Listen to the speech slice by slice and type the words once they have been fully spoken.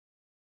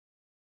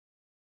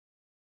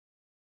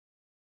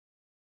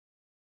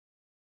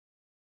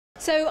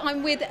So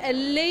I'm with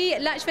Lee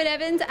Latchford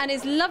Evans and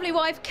his lovely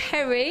wife,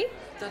 Kerry.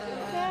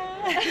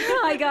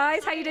 Hi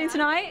guys, how are you doing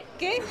tonight?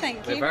 Good,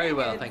 thank you. We're very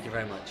well, thank you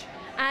very much.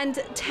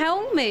 And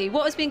tell me,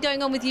 what has been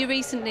going on with you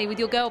recently with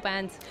your girl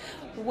band?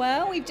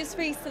 Well, we've just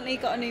recently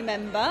got a new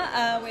member.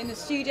 We're in the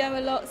studio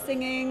a lot,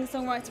 singing,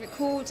 songwriter,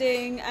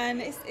 recording,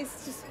 and it's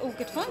just all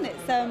good fun.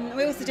 It's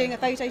we're also doing a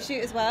photo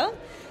shoot as well.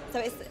 So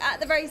it's at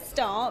the very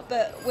start,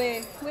 but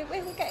we're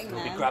getting there.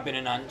 We'll be grabbing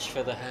Inanch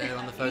for the hair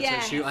on the photo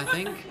shoot, I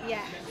think.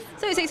 Yeah.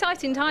 So it's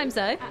exciting times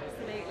though.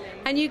 Absolutely.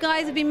 And you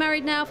guys have been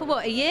married now for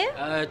what, a year?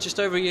 Just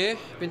over a year.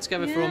 Been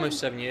together for almost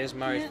 7 years.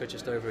 Married for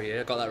just over a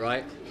year. Got that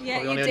right. Yeah,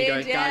 Probably you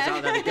only did, guys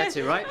out there to get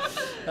to, right?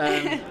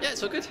 Yeah,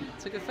 it's all good.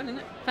 It's all good fun, isn't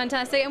it?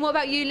 Fantastic. And what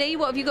about you, Lee?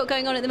 What have you got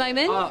going on at the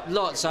moment?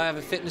 Lots. I have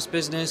a fitness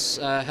business,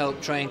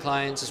 help train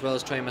clients as well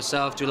as train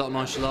myself, do a lot of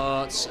martial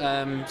arts,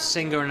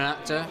 singer and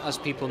actor, as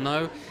people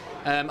know.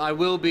 I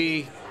will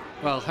be,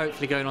 well,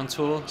 hopefully going on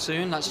tour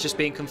soon. That's just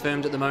being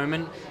confirmed at the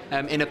moment.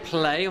 In a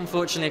play,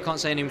 unfortunately, I can't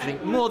say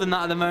anything more than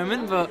that at the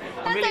moment, but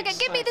I'm really excited.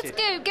 Give me the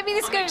scoop, give me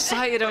the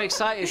scoop. I'm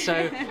excited.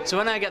 So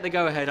when I get the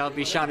go-ahead, I'll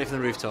be shouting from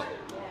the rooftop.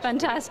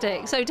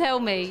 Fantastic. So tell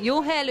me,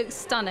 your hair looks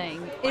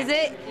stunning. Is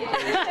it?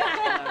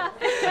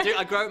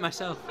 I grow it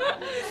myself.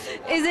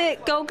 Is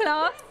it gold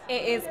class?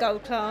 It is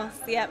gold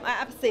class, yeah,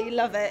 I absolutely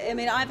love it. I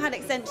mean, I've had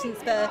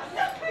extensions for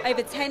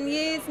over 10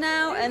 years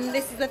now, and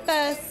this is the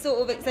first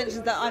sort of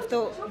extensions that I've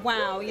thought,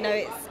 wow, you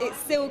know, it's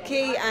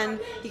silky and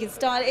you can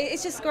style it.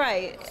 It's just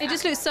great. It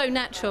just looks so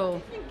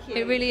natural. Thank you.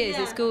 It really is,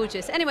 it's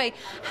gorgeous. Anyway,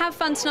 have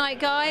fun tonight,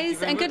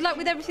 guys, and good luck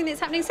with everything that's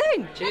happening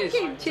soon. Cheers.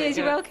 Cheers,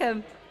 you're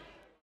welcome.